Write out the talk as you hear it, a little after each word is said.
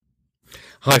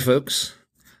Hi, folks.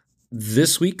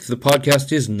 This week, the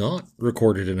podcast is not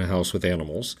recorded in a house with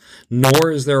animals,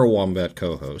 nor is there a wombat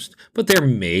co-host, but there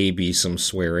may be some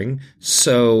swearing,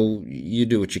 so you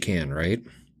do what you can, right?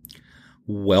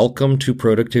 Welcome to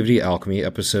Productivity Alchemy,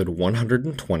 episode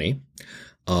 120.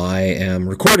 I am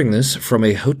recording this from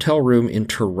a hotel room in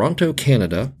Toronto,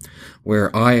 Canada,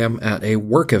 where I am at a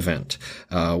work event.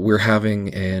 We're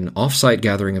having an off-site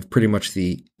gathering of pretty much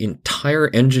the entire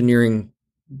engineering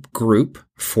group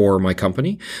for my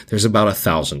company. There's about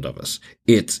 1,000 of us.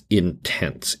 It's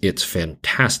intense. It's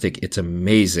fantastic. It's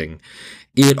amazing.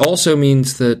 It also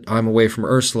means that I'm away from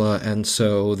Ursula, and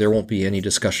so there won't be any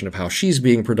discussion of how she's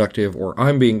being productive or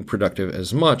I'm being productive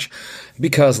as much,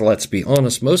 because let's be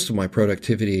honest, most of my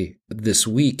productivity this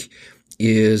week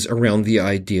is around the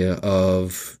idea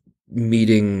of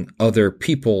meeting other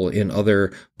people in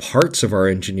other parts of our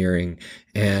engineering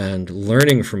and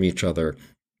learning from each other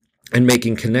and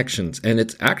making connections. And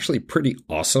it's actually pretty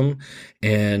awesome.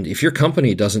 And if your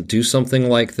company doesn't do something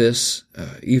like this,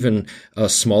 even a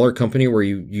smaller company where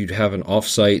you'd have an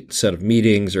offsite set of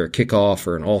meetings or a kickoff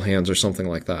or an all hands or something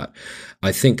like that,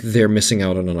 I think they're missing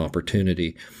out on an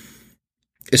opportunity,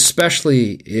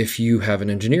 especially if you have an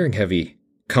engineering heavy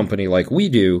company like we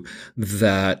do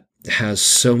that has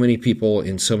so many people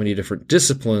in so many different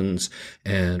disciplines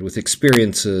and with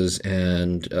experiences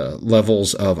and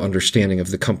levels of understanding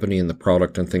of the company and the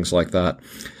product and things like that.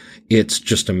 It's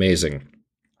just amazing.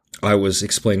 I was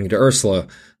explaining to Ursula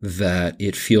that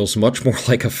it feels much more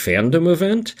like a fandom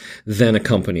event than a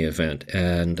company event.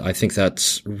 And I think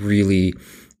that's really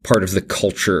part of the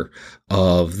culture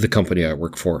of the company I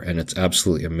work for. And it's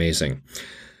absolutely amazing.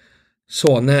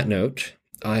 So on that note,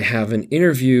 I have an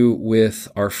interview with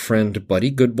our friend Buddy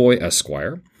Goodboy Esq.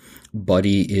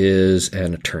 Buddy is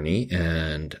an attorney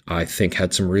and I think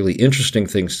had some really interesting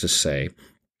things to say.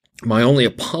 My only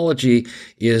apology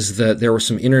is that there was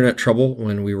some internet trouble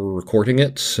when we were recording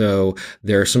it, so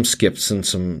there are some skips and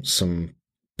some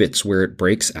bits where it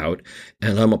breaks out,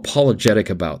 and I'm apologetic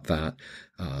about that.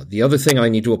 The other thing I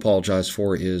need to apologize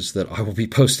for is that I will be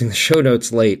posting the show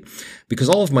notes late because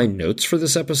all of my notes for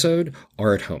this episode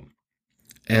are at home.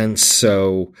 And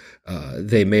so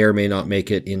they may or may not make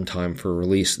it in time for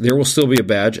release. There will still be a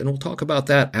badge, and we'll talk about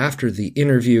that after the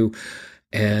interview.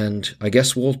 And I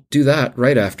guess we'll do that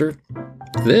right after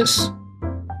this.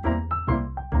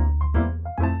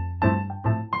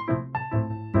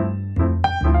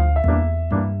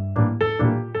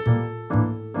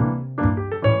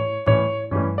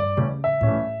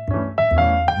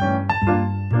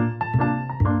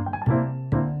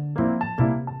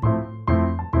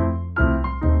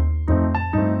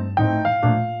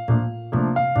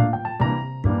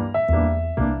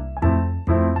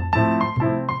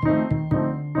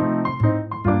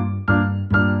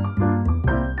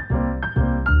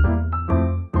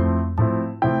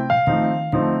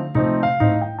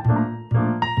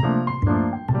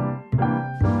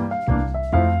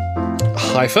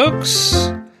 Hi, folks.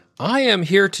 I am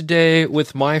here today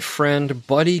with my friend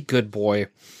Buddy Goodboy,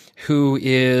 who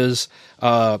is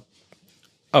a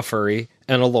furry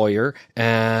and a lawyer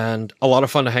and a lot of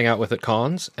fun to hang out with at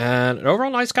cons and an overall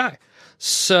nice guy.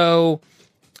 So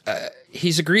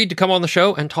he's agreed to come on the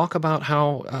show and talk about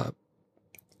how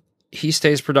he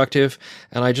stays productive.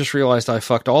 And I just realized I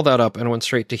fucked all that up and went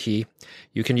straight to he.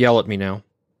 You can yell at me now.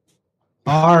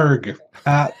 Arg.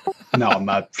 No, I'm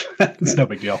not. It's no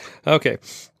big deal. Okay.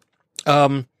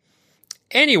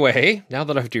 Anyway, now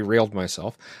that I've derailed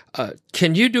myself,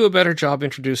 can you do a better job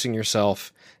introducing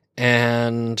yourself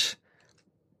and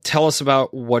tell us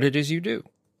about what it is you do?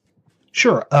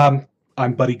 Sure. I'm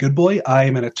Buddy Goodboy. I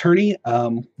am an attorney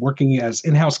working as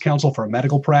in-house counsel for a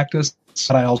medical practice.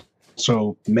 But I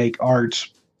also make art,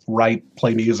 write,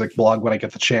 play music, blog when I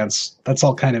get the chance. That's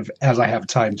all kind of as I have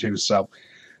time to. So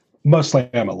mostly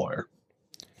I'm a lawyer.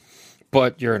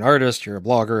 But you're an artist, you're a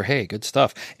blogger, hey, good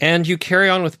stuff. And you carry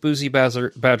on with Boozy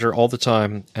Badger all the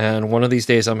time, and one of these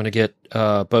days I'm going to get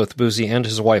both Boozy and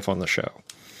his wife on the show.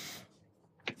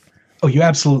 Oh, you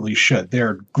absolutely should.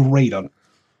 They're great on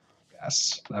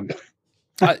yes.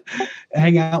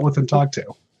 Hang out with and talk to.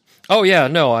 Oh, yeah,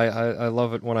 no, I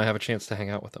love it when I have a chance to hang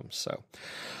out with them.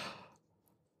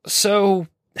 So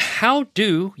how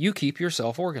do you keep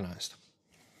yourself organized?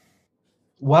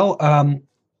 Well,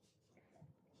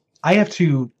 I have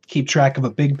to keep track of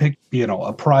a big picture,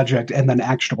 a project, and then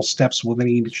actionable steps within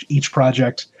each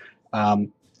project,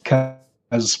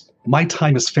 because my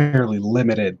time is fairly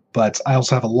limited, but I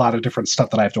also have a lot of different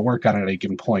stuff that I have to work on at any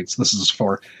given point. So this is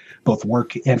for both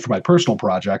work and for my personal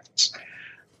projects.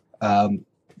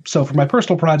 So for my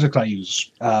personal project, I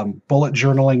use bullet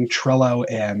journaling, Trello,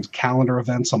 and calendar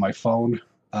events on my phone.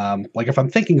 Like if I'm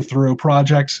thinking through a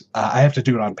project, I have to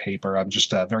do it on paper. I'm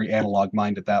just very analog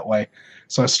minded that way.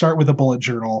 So I start with a bullet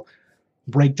journal,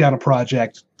 break down a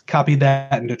project, copy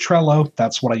that into Trello.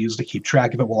 That's what I use to keep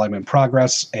track of it while I'm in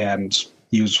progress, and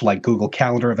use like Google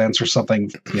Calendar events or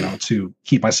something, to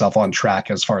keep myself on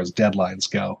track as far as deadlines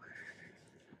go.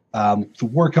 The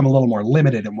work, I'm a little more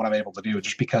limited in what I'm able to do,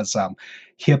 just because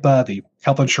HIPAA, the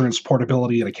Health Insurance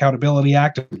Portability and Accountability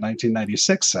Act of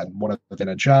 1996, and what I've been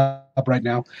a job right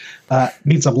now,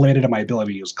 means I'm limited in my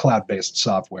ability to use cloud-based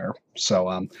software.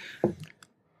 So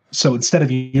instead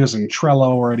of using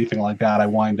Trello or anything like that, I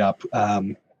wind up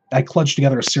I clutch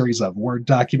together a series of Word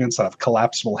documents that have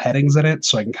collapsible headings in it,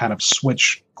 so I can kind of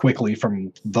switch quickly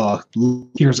from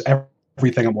here's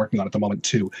everything I'm working on at the moment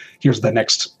to here's the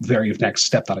very next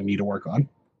step that I need to work on.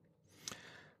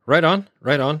 Right on,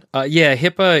 right on. Yeah,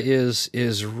 HIPAA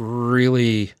is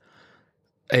really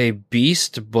a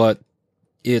beast, but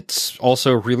it's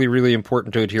also really, really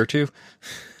important to adhere to.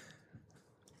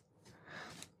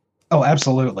 Oh,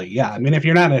 absolutely. Yeah. I mean, if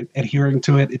you're not adhering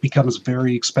to it, it becomes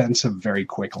very expensive very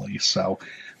quickly. So,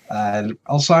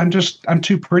 also, I'm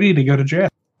too pretty to go to jail.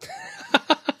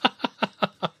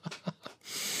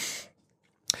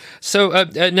 So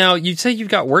now you say you've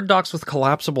got Word docs with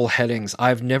collapsible headings.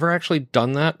 I've never actually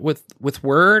done that with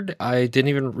Word. I didn't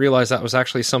even realize that was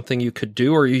actually something you could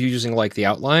do. Or are you using like the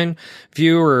outline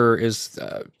view, or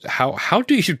how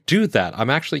do you do that? I'm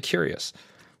actually curious.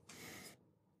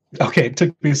 Okay, it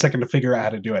took me a second to figure out how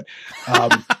to do it.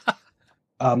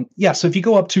 Yeah, so if you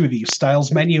go up to the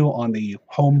Styles menu on the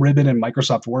Home ribbon in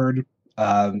Microsoft Word,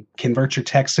 convert your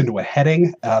text into a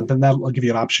heading, then that will give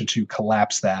you an option to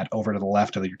collapse that over to the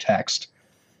left of your text.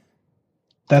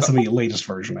 That's in the latest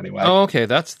version, anyway. Oh, okay,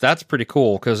 that's pretty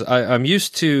cool, because I'm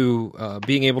used to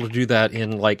being able to do that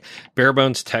in like bare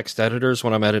bones text editors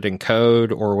when I'm editing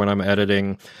code or when I'm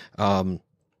editing.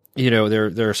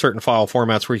 There are certain file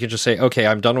formats where you can just say, okay,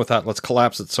 I'm done with that. Let's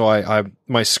collapse it. So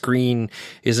my screen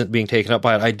isn't being taken up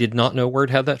by it. I did not know Word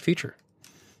had that feature.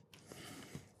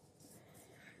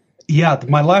 Yeah,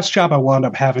 my last job, I wound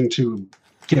up having to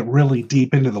get really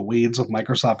deep into the weeds of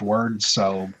Microsoft Word.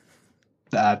 So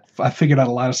I figured out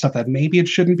a lot of stuff that maybe it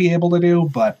shouldn't be able to do,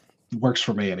 but it works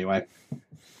for me anyway.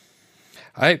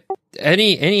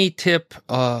 Any tip,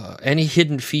 any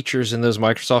hidden features in those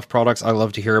Microsoft products, I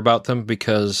love to hear about them,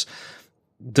 because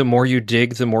the more you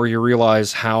dig, the more you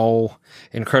realize how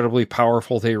incredibly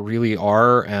powerful they really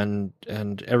are, and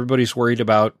everybody's worried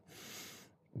about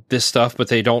this stuff, but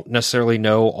they don't necessarily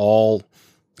know all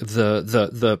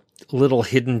the little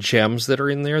hidden gems that are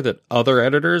in there that other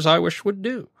editors I wish would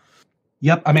do.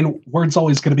 Yep, I mean, Word's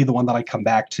always going to be the one that I come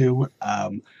back to.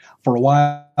 For a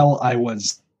while, I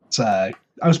was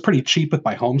pretty cheap with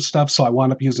my home stuff, so I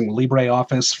wound up using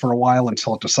LibreOffice for a while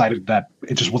until it decided that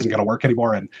it just wasn't going to work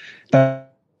anymore, and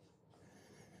that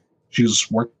choose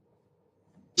work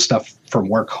stuff from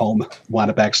work home wound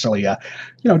up accidentally,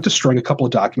 destroying a couple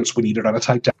of documents we needed on a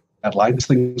tight deadline. These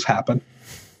things happen.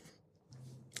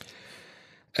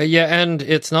 Yeah, and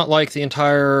it's not like the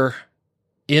entire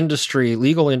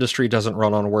legal industry doesn't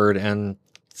run on Word, and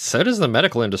so does the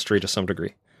medical industry to some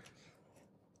degree.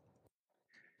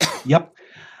 Yep.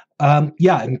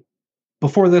 Yeah, and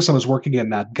before this, I was working in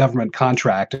that government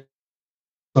contract,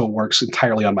 so it works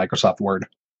entirely on Microsoft Word.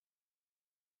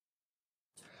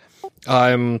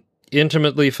 I'm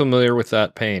intimately familiar with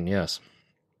that pain, yes.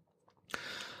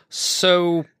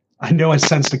 So I know I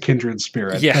sensed a kindred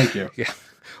spirit. Yeah, thank you. Yeah,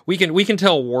 we can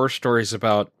tell war stories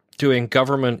about doing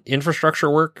government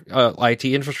infrastructure work, IT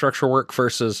infrastructure work,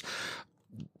 versus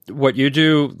what you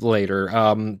do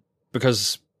later.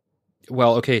 Because,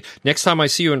 well, okay, next time I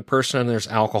see you in person and there's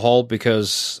alcohol,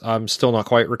 because I'm still not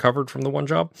quite recovered from the one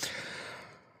job.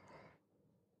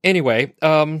 Anyway,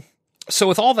 so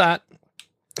with all that,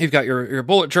 you've got your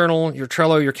bullet journal, your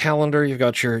Trello, your calendar, you've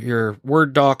got your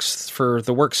Word docs for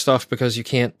the work stuff, because you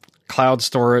can't cloud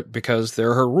store it because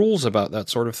there are rules about that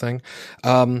sort of thing.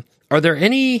 Are there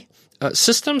any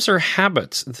systems or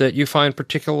habits that you find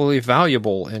particularly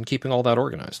valuable in keeping all that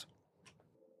organized?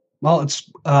 Well, it's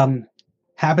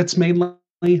habits mainly.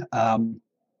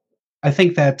 I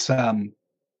think that I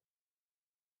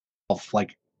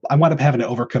wind up having to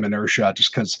overcome inertia,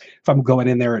 just because if I'm going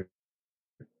in there at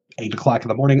 8:00 in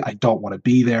the morning, I don't want to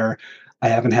be there. I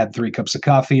haven't had 3 cups of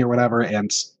coffee or whatever, and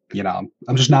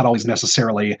I'm just not always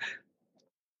necessarily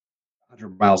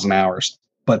 100 miles an hour.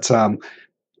 But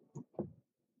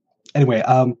anyway,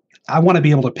 I want to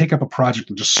be able to pick up a project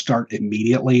and just start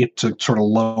immediately to sort of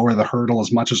lower the hurdle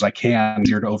as much as I can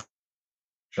here to over.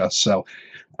 So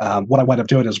what I wind up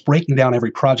doing is breaking down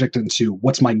every project into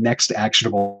what's my next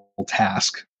actionable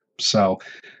task. So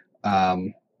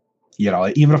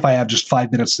Even if I have just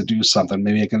 5 minutes to do something,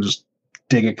 maybe I can just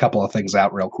dig a couple of things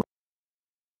out real quick.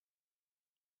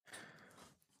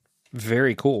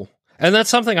 Very cool. And that's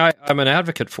something I'm an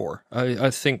advocate for. I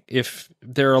think if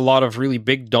there are a lot of really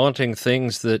big, daunting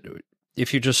things that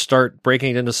if you just start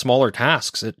breaking it into smaller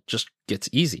tasks, it just gets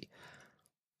easy.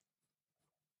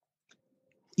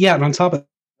 Yeah, and on top of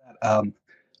that,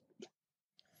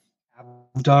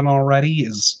 I've done already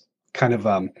is kind of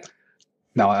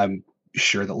now I'm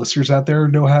sure that listeners out there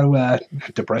know how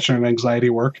depression and anxiety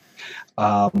work.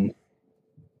 Um,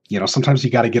 sometimes you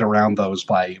got to get around those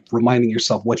by reminding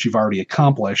yourself what you've already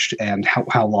accomplished and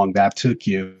how long that took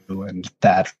you, and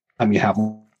that time you have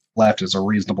left is a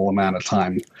reasonable amount of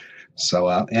time. So,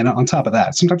 and on top of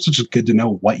that, sometimes it's just good to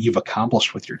know what you've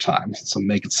accomplished with your time, so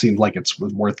make it seem like it's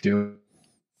worth doing.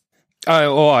 I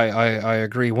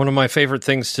agree. One of my favorite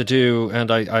things to do, and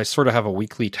I sort of have a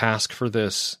weekly task for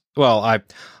this. Well, I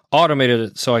automated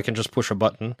it so I can just push a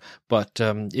button, but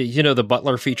the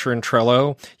Butler feature in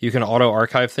Trello, you can auto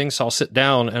archive things. So I'll sit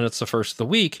down and it's the first of the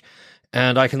week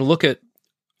and I can look at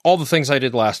all the things I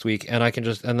did last week and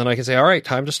then I can say, all right,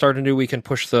 time to start a new week and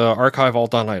push the archive all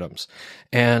done items.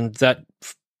 And that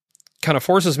kind of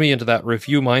forces me into that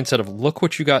review mindset of look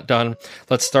what you got done.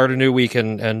 Let's start a new week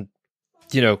and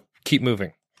keep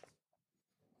moving.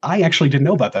 I actually didn't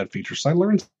know about that feature, so I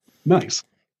learned. Nice.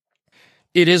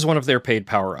 It is one of their paid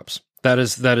power-ups. That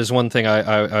is one thing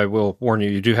I will warn you.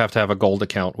 You do have to have a gold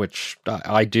account, which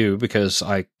I do because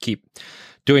I keep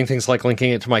doing things like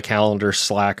linking it to my calendar,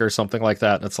 Slack, or something like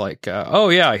that. And it's like,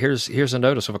 here's a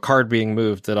notice of a card being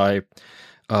moved that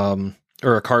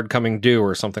or a card coming due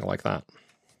or something like that.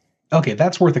 Okay,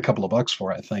 that's worth a couple of bucks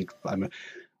for, I think.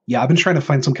 I've been trying to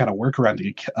find some kind of workaround to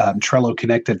get Trello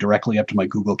connected directly up to my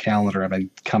Google Calendar. I've been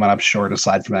coming up short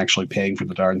aside from actually paying for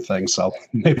the darn thing. So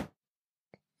maybe.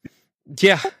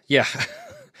 Yeah.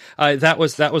 That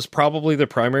was probably the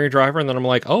primary driver, and then I'm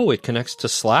like, oh, it connects to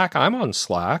Slack. I'm on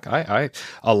Slack. I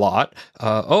a lot.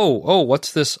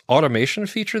 What's this automation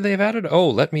feature they've added? Oh,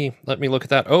 let me look at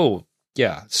that. Oh,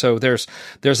 yeah. So there's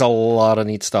a lot of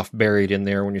neat stuff buried in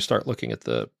there when you start looking at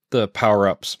the power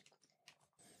ups.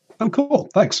 Oh, cool.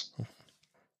 Thanks.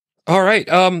 All right.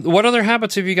 What other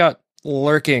habits have you got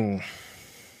lurking?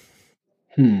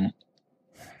 Let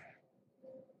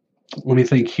me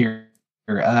think here.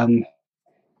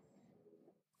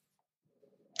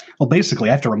 Well, basically,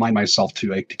 I have to remind myself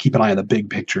to keep an eye on the big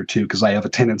picture too, because I have a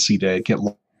tendency to get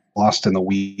lost in the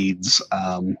weeds.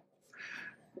 One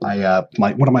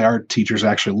of my art teachers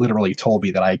actually literally told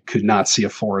me that I could not see a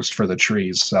forest for the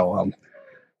trees. So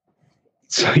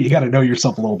you got to know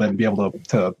yourself a little bit and be able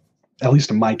to, at least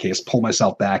in my case, pull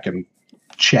myself back and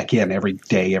check in every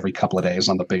day, every couple of days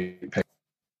on the big picture.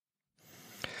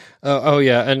 Oh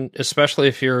yeah, and especially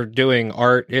if you're doing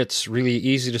art, it's really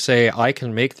easy to say, I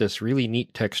can make this really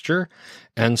neat texture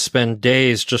and spend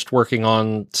days just working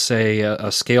on, say,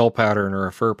 a scale pattern or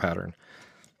a fur pattern.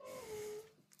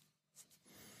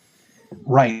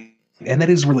 Right. And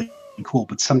that is really cool.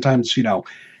 But sometimes, given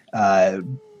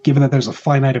that there's a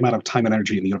finite amount of time and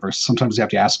energy in the universe, sometimes you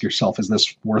have to ask yourself, is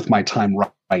this worth my time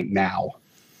right now?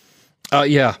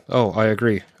 Yeah. Oh, I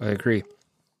agree.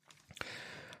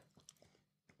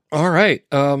 All right.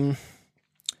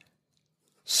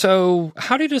 So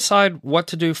how do you decide what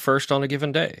to do first on a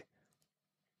given day?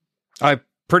 I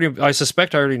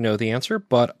suspect I already know the answer,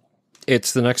 but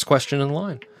it's the next question in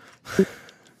line.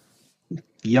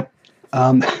 Yep.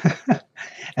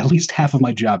 At least half of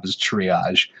my job is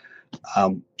triage.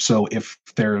 So if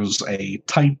there's a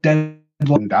tight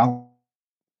deadline,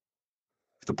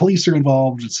 if the police are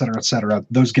involved, et cetera,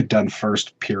 those get done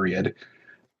first, period.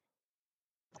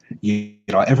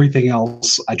 Everything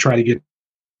else I try to get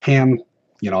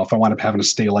if I wind up having to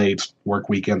stay late, work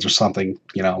weekends or something,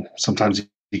 sometimes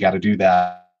you got to do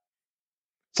that.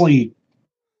 It's like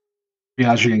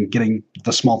triaging and getting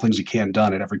the small things you can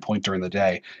done at every point during the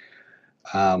day.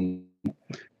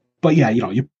 But yeah,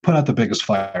 you put out the biggest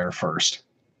fire first.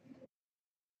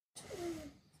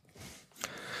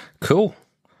 Cool.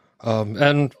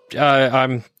 And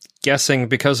I'm guessing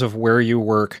because of where you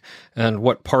work and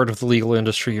what part of the legal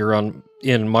industry you're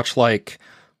in, much like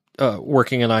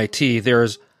working in IT,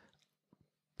 there's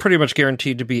pretty much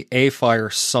guaranteed to be a fire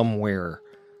somewhere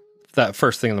that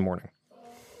first thing in the morning.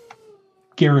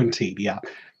 Guaranteed, yeah.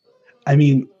 I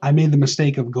mean, I made the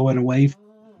mistake of going away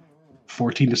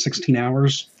 14 to 16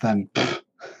 hours, then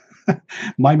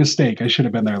my mistake. I should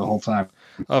have been there the whole time.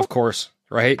 Of course,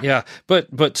 right? Yeah,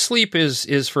 but sleep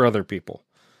is for other people.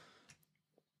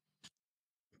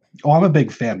 Oh, I'm a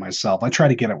big fan myself. I try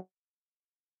to get it.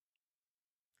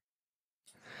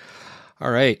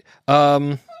 All right.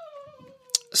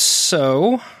 So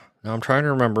So, now I'm trying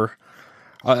to remember.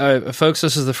 Folks,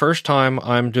 this is the first time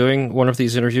I'm doing one of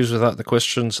these interviews without the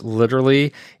questions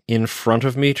literally in front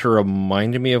of me to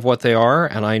remind me of what they are,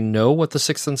 and I know what the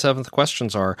 6th and 7th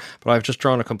questions are, but I've just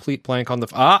drawn a complete blank on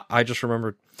I just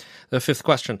remembered the 5th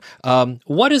question.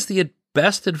 What is the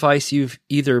best advice you've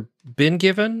either been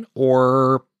given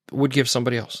or would give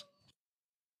somebody else?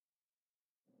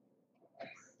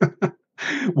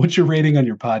 What's your rating on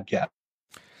your podcast?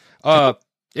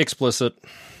 Explicit.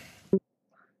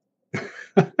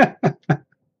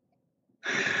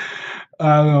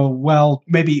 Well,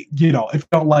 maybe, if you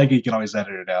don't like it, you can always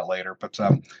edit it out later. But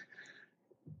some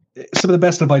of the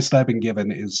best advice that I've been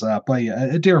given is by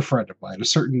a dear friend of mine, a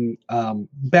certain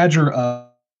Badger.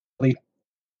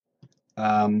 Now,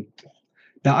 I'm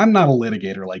not a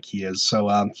litigator like he is,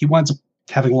 so he winds up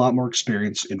having a lot more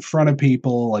experience in front of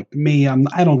people. Like me,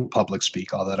 I don't public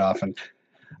speak all that often.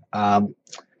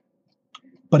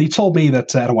 But he told me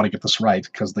that I don't want to get this right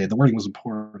because the wording was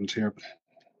important here.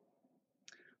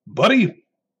 Buddy,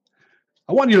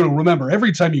 I want you to remember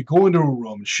every time you go into a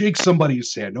room, shake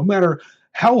somebody's hand, no matter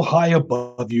how high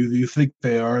above you think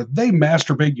they are, they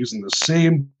masturbate using the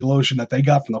same lotion that they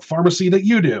got from the pharmacy that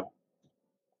you do.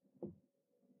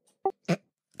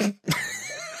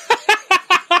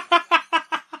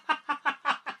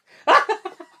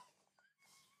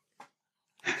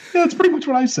 That's pretty much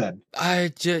what I said.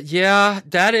 Yeah,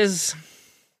 that is...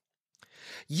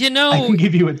 I can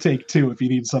give you a take, too, if you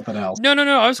need something else. No.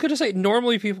 I was going to say,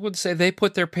 normally people would say they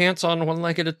put their pants on one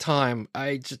leg at a time.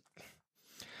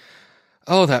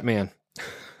 Oh, that man.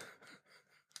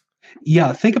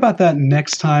 Yeah, think about that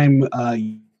next time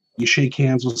you shake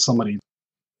hands with somebody.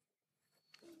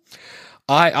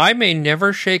 I may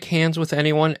never shake hands with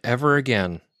anyone ever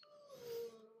again.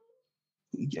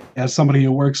 As somebody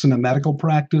who works in a medical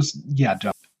practice, yeah,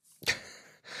 don't.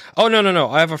 Oh, no.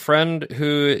 I have a friend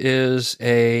who is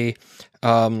a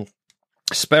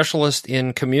specialist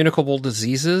in communicable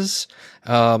diseases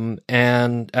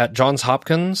and at Johns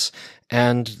Hopkins.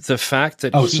 And the fact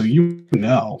that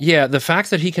yeah, the fact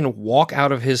that he can walk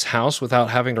out of his house without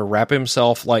having to wrap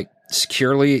himself like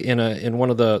securely in one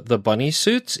of the bunny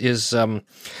suits is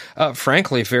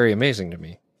frankly very amazing to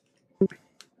me.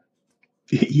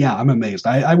 Yeah, I'm amazed.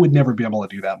 I would never be able to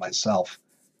do that myself.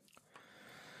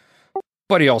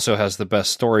 But he also has the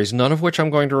best stories, none of which I'm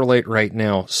going to relate right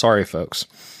now. Sorry, folks.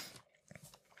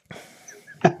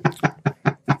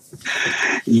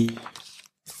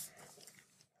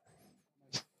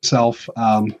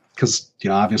 Because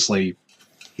obviously,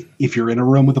 if you're in a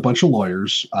room with a bunch of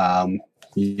lawyers, and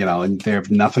they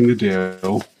have nothing to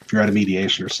do. If you're at a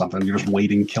mediation or something, you're just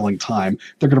waiting, killing time.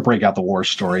 They're going to break out the war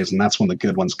stories, and that's when the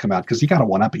good ones come out because you got to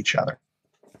one up each other.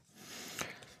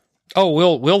 Oh,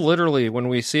 we'll literally, when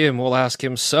we see him, we'll ask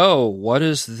him, so what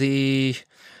is the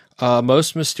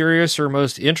most mysterious or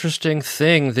most interesting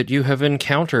thing that you have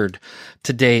encountered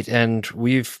to date? And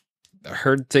we've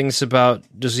heard things about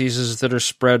diseases that are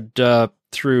spread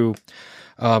through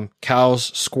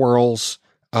cows, squirrels.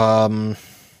 I'm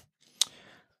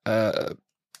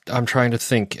trying to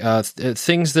think.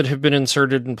 Things that have been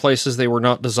inserted in places they were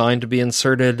not designed to be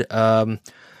inserted. The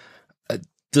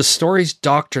stories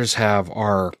doctors have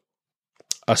are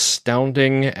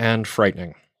astounding and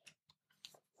frightening.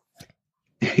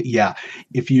 Yeah.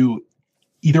 If you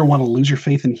either want to lose your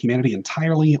faith in humanity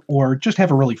entirely or just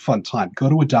have a really fun time, go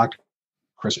to a doctor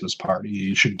Christmas party.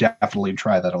 You should definitely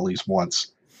try that at least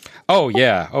once. Oh,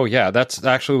 yeah. That's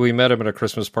actually, we met him at a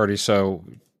Christmas party, so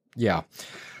yeah.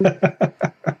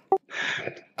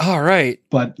 All right.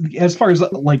 But as far as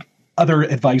like other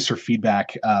advice or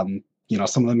feedback, some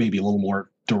of them may be a little more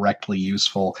directly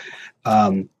useful.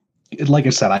 Like I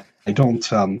said, I don't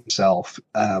self,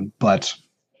 but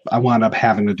I wound up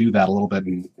having to do that a little bit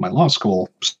in my law school.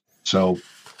 So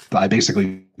I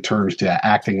basically turned to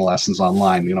acting lessons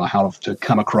online, how to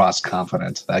come across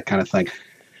confident, that kind of thing.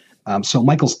 So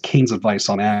Michael Caine's advice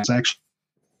on acts actually.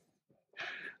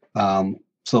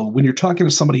 So when you're talking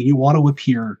to somebody, you want to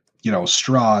appear,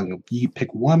 strong. You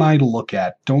pick one eye to look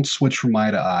at. Don't switch from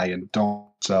eye to eye, and don't.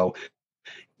 So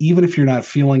even if you're not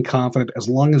feeling confident, as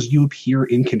long as you appear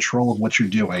in control of what you're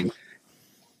doing,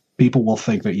 people will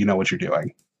think that you know what you're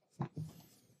doing.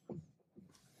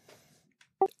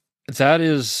 That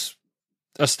is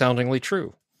astoundingly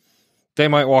true. They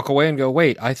might walk away and go,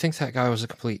 wait, I think that guy was a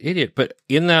complete idiot. But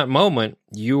in that moment,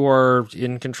 you are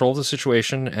in control of the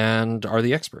situation and are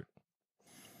the expert.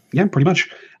 Yeah, pretty much.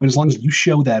 I mean, as long as you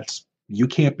show that you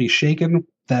can't be shaken,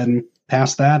 then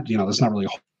past that, there's not really a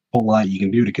whole lot you can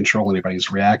do to control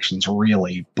anybody's reactions,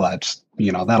 really. But,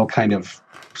 that'll kind of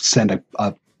send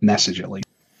a message at least.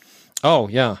 Oh,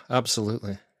 yeah,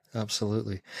 absolutely.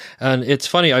 Absolutely. And it's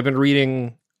funny, I've been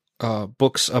reading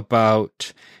books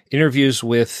about interviews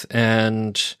with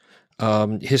and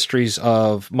histories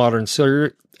of modern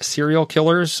serial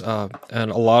killers,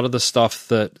 and a lot of the stuff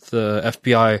that the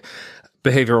FBI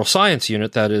behavioral science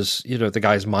unit, that is, the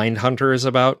guy's Mindhunter is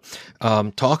about,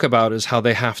 talk about is how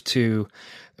they have to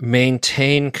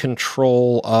maintain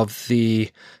control of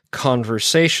the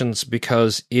conversations,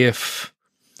 because if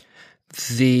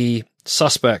the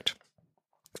suspect,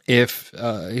 if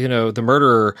the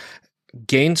murderer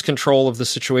gains control of the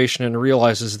situation and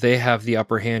realizes they have the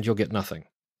upper hand, you'll get nothing.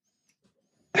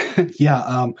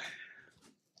 Yeah,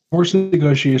 forced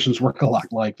negotiations work a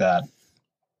lot like that.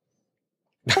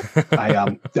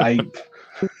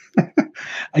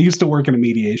 I used to work in a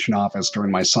mediation office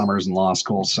during my summers in law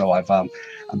school, so I've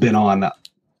been on, I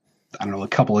don't know, a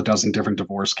couple of dozen different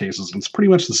divorce cases, and it's pretty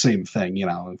much the same thing.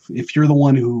 If you're the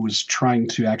one who's trying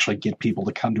to actually get people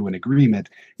to come to an agreement,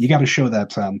 you got to show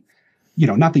that,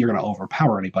 not that you're going to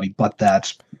overpower anybody, but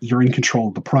that you're in control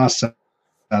of the process,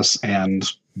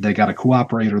 and they got to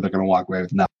cooperate or they're going to walk away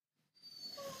with nothing.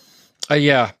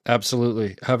 Yeah,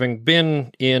 absolutely. Having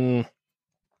been in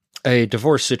a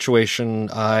divorce situation,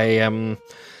 I am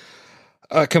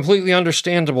completely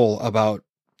understandable about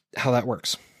how that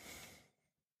works.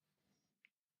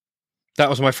 That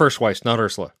was my first wife, not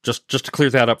Ursula. Just to clear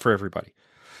that up for everybody.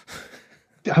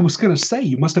 I was going to say,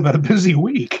 you must have had a busy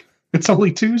week. It's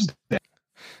only Tuesday.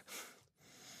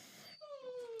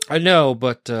 I know,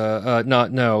 but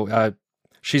no.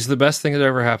 She's the best thing that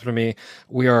ever happened to me.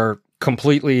 We are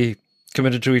completely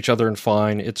committed to each other and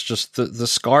fine. It's just the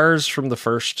scars from the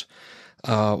first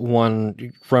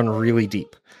one run really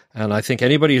deep. And I think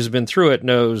anybody who's been through it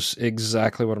knows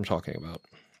exactly what I'm talking about.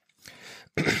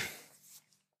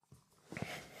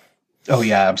 Oh,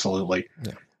 yeah, absolutely.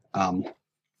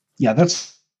 Yeah.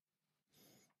 That's,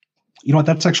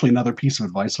 that's actually another piece of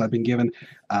advice that I've been given.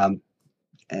 And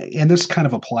this kind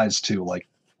of applies to like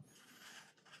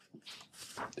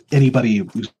anybody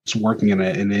who's working in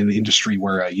an industry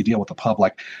where you deal with the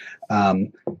public. I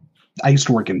used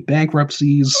to work in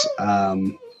bankruptcies.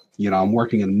 I'm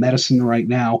working in medicine right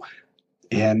now,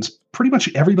 and pretty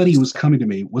much everybody who was coming to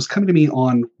me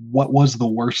on what was the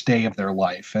worst day of their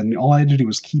life. And all I had to do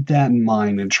was keep that in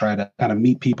mind and try to kind of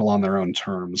meet people on their own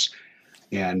terms.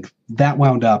 And that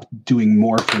wound up doing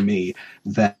more for me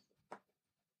than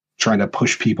trying to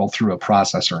push people through a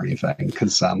process or anything.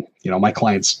 Because, my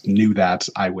clients knew that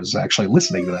I was actually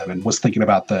listening to them and was thinking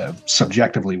about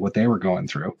subjectively what they were going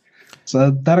through.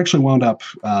 So that actually wound up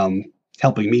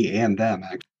helping me and them.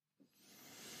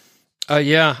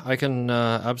 Yeah, I can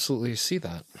absolutely see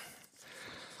that.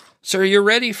 So are you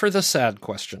ready for the sad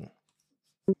question?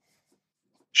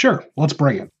 Sure, let's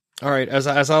bring it. All right, as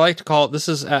I like to call it, this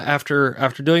is after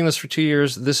doing this for 2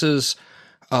 years, this is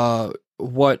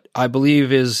what I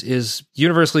believe is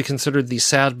universally considered the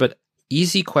sad but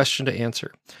easy question to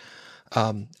answer.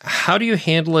 How do you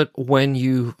handle it when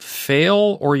you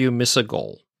fail or you miss a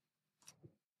goal?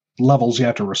 Levels you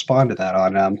have to respond to that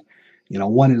on.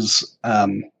 One is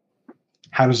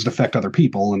how does it affect other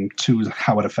people, and two is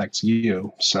how it affects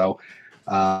you. So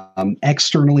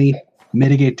externally,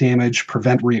 mitigate damage,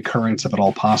 prevent reoccurrence if at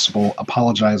all possible,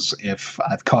 apologize if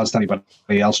I've caused anybody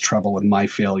else trouble with my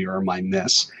failure or my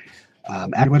miss.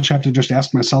 After which I have to just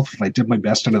ask myself if I did my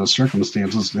best under the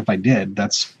circumstances. If I did,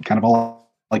 that's kind of all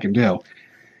I can do.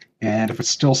 And if it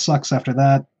still sucks after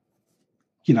that,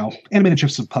 animated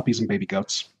GIFs of puppies and baby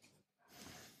goats.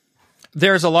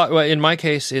 There's a lot. In my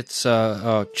case, it's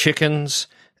chickens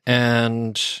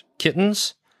and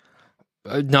kittens.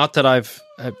 Not that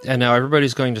and now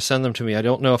everybody's going to send them to me. I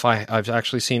don't know if I've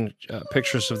actually seen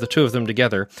pictures of the two of them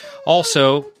together.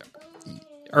 Also,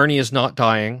 Ernie is not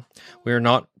dying. We are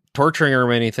not torturing him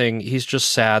or anything. He's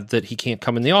just sad that he can't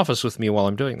come in the office with me while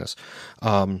I'm doing this.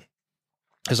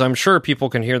 Because I'm sure people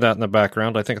can hear that in the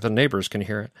background. I think the neighbors can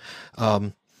hear it.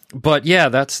 But yeah,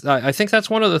 I think that's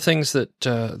one of the things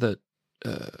that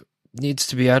needs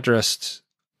to be addressed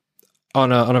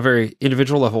on a very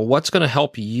individual level. What's going to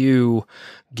help you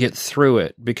get through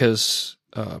it? Because,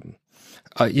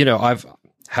 I've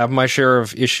have my share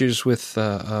of issues with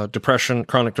depression,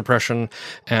 chronic depression,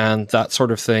 and that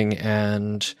sort of thing.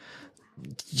 And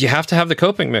you have to have the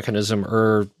coping mechanism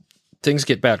or things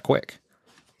get bad quick.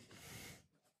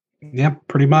 Yeah,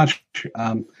 pretty much.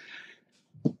 I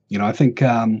think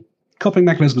coping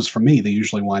mechanisms for me, they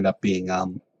usually wind up being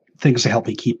things to help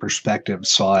me keep perspective.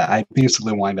 So I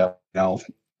basically wind up,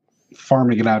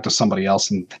 farming it out to somebody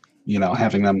else and,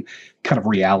 having them kind of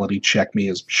reality check me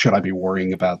as, should I be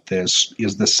worrying about this?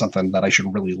 Is this something that I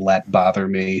should really let bother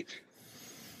me?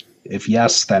 If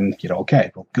yes, then,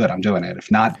 okay, well, good, I'm doing it.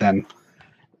 If not, then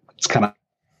it's kind of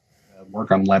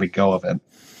work on letting go of it.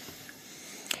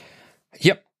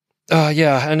 Yep.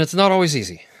 Yeah, and it's not always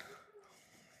easy.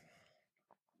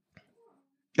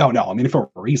 Oh, no, I mean, if it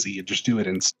were easy, you'd just do it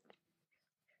in...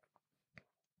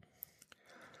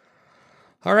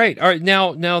 All right.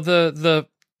 Now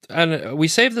and we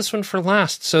saved this one for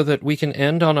last so that we can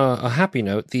end on a happy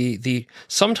note. The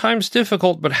sometimes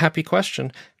difficult but happy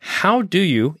question: how do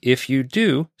you, if you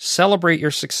do, celebrate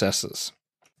your successes?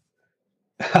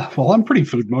 Well, I'm pretty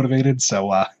food motivated, so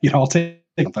I'll take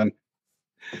something.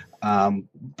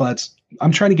 But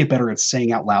I'm trying to get better at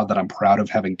saying out loud that I'm proud of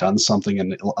having done something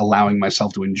and allowing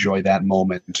myself to enjoy that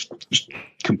moment just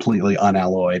completely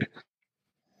unalloyed.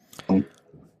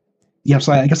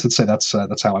 So I guess I'd say that's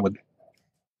how I would.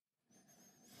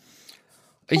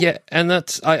 Yeah, and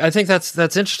I think that's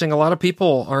interesting. A lot of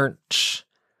people aren't.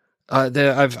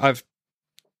 I've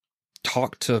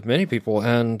talked to many people,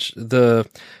 and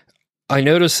I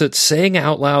notice that saying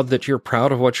out loud that you're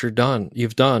proud of what you've done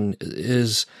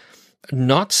is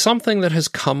not something that has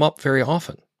come up very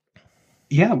often.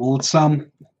 Yeah, well, it's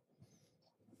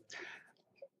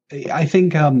I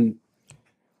think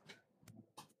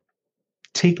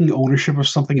taking ownership of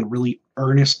something and really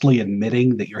earnestly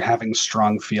admitting that you're having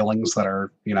strong feelings that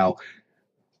are,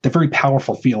 they're very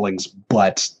powerful feelings,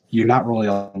 but you're not really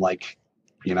like,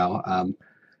 and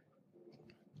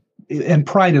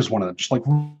pride is one of them. Just like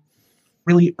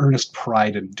really earnest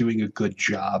pride in doing a good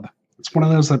job. It's one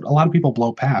of those that a lot of people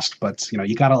blow past, but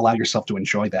you got to allow yourself to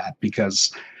enjoy that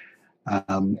because I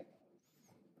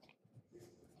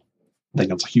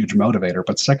think it's a huge motivator.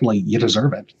 But secondly, you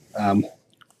deserve it. And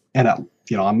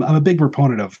I'm a big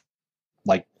proponent of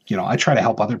I try to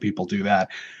help other people do that.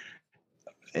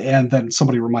 And then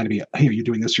somebody reminded me, hey, are you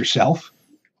doing this yourself?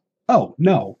 Oh,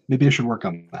 no, maybe I should work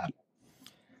on that.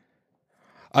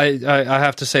 I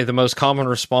have to say the most common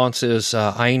response is,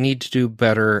 I need to do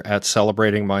better at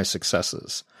celebrating my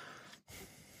successes.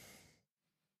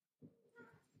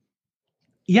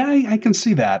 Yeah, I can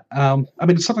see that. I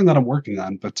mean, it's something that I'm working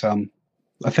on, but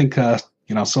I think,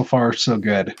 so far, so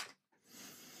good.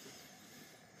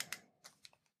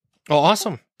 Oh,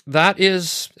 awesome. That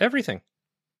is everything.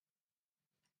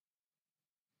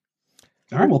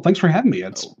 All right. Well, thanks for having me.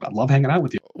 I love hanging out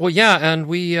with you. Well, yeah. And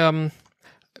we,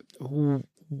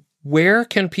 where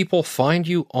can people find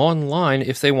you online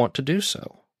if they want to do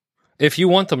so? If you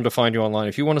want them to find you online,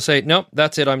 if you want to say, nope,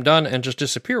 that's it, I'm done, and just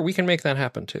disappear, we can make that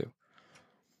happen too.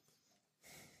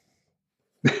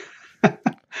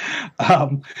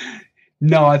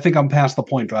 No, I think I'm past the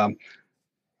point. When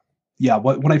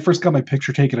I first got my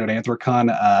picture taken at Anthrocon,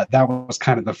 that was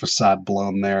kind of the facade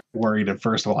blown there. Worried at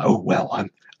first of all, oh, well,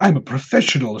 I'm a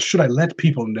professional. Should I let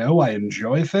people know I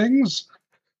enjoy things?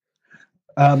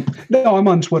 No, I'm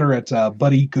on Twitter at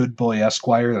Buddy Goodboy Esq.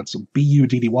 That's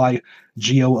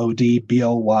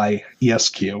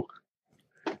BuddyGoodboyEsq.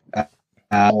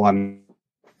 On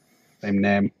same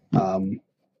name.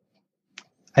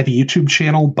 I have a YouTube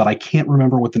channel, but I can't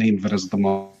remember what the name of it is at the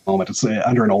moment. It's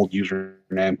under an old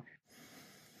username.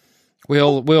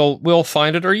 We'll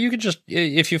find it, or you could just,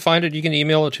 if you find it, you can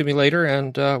email it to me later,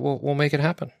 and we'll make it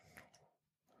happen.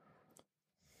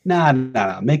 Nah.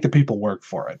 Make the people work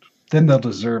for it. Then they'll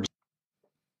deserve.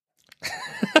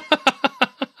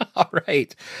 All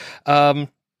right.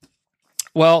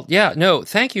 Well, yeah. No,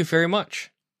 thank you very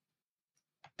much.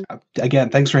 Again,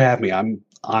 thanks for having me. I'm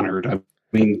honored. I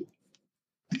mean,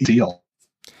 deal.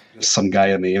 Just some guy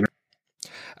in the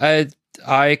internet.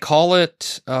 I call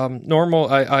it normal.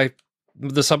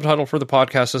 The subtitle for the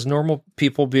podcast is Normal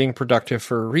People Being Productive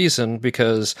for a Reason,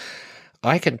 because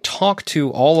I can talk to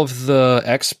all of the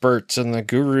experts and the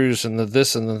gurus and the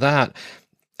this and the that,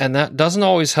 and that doesn't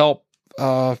always help,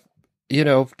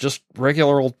 just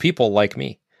regular old people like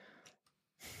me.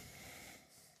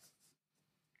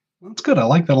 That's good. I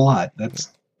like that a lot.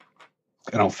 That's,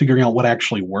 figuring out what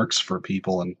actually works for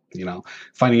people and,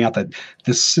 finding out that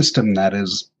this system that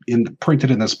is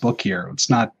printed in this book here, it's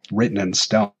not written in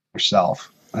stone yourself.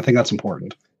 I think that's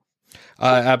important.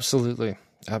 Absolutely.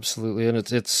 And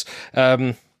it's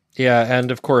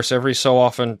and of course, every so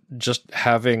often just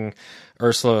having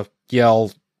Ursula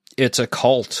yell, "It's a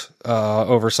cult,"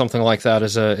 over something like that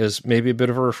is maybe a bit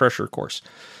of a refresher course.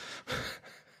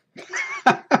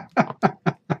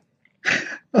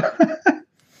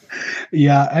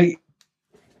 Yeah,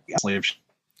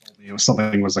 if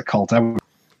something was a cult, I would.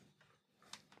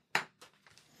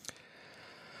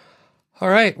 All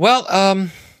right. Well,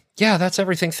 that's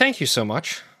everything. Thank you so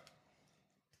much.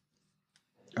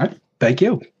 All right. Thank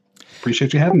you.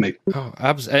 Appreciate you having me. Oh,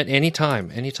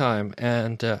 anytime.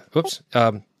 And,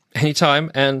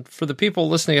 anytime. And for the people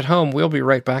listening at home, we'll be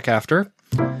right back after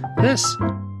this.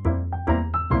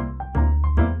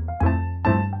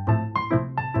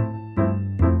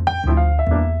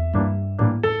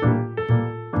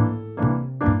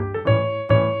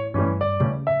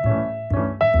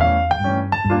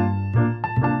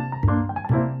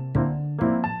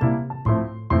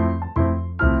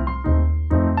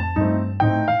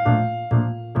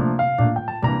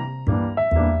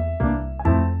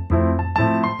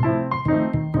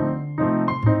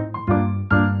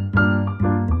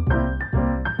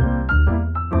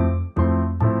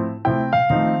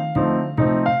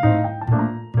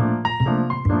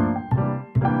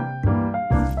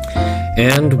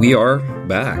 And we are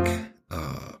back.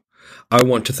 I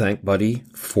want to thank Buddy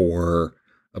for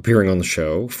appearing on the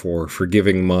show, for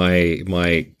forgiving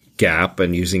my gap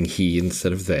and using he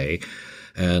instead of they.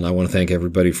 And I want to thank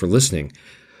everybody for listening.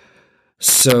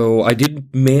 So I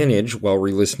did manage, while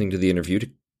re-listening to the interview, to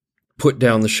put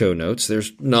down the show notes.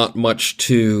 There's not much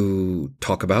to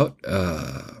talk about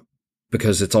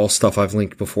because it's all stuff I've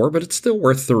linked before, but it's still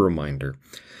worth the reminder.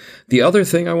 The other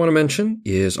thing I want to mention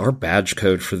is our badge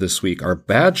code for this week. Our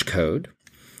badge code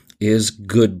is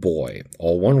Goodboy,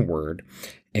 all one word.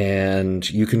 And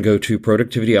you can go to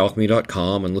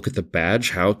productivityalchemy.com and look at the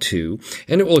badge how-to,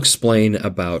 and it will explain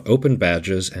about open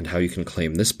badges and how you can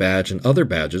claim this badge and other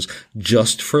badges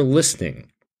just for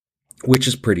listening, which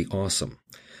is pretty awesome.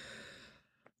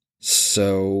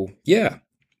 So, yeah,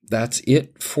 that's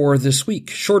it for this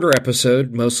week. Shorter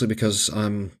episode, mostly because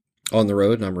I'm on the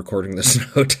road and I'm recording this in a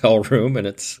hotel room, and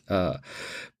it's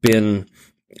been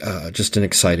just an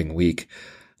exciting week.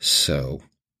 So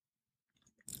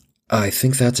I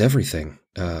think that's everything.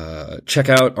 Check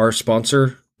out our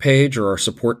sponsor page or our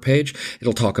support page.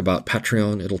 It'll talk about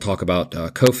Patreon. It'll talk about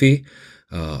Ko-fi.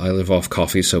 I live off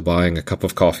coffee, so buying a cup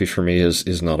of coffee for me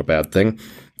is not a bad thing.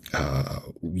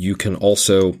 You can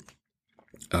also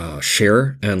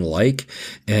share and like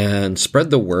and spread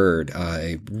the word.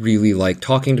 I really like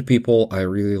talking to people. I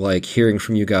really like hearing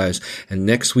from you guys. And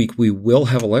next week we will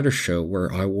have a letter show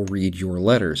where I will read your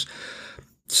letters.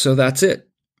 So that's it.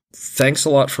 Thanks a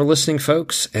lot for listening,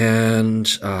 folks. And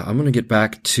I'm going to get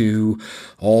back to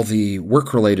all the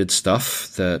work-related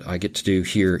stuff that I get to do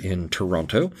here in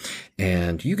Toronto.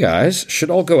 And you guys should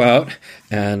all go out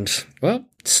and, well,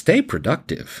 stay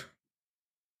productive.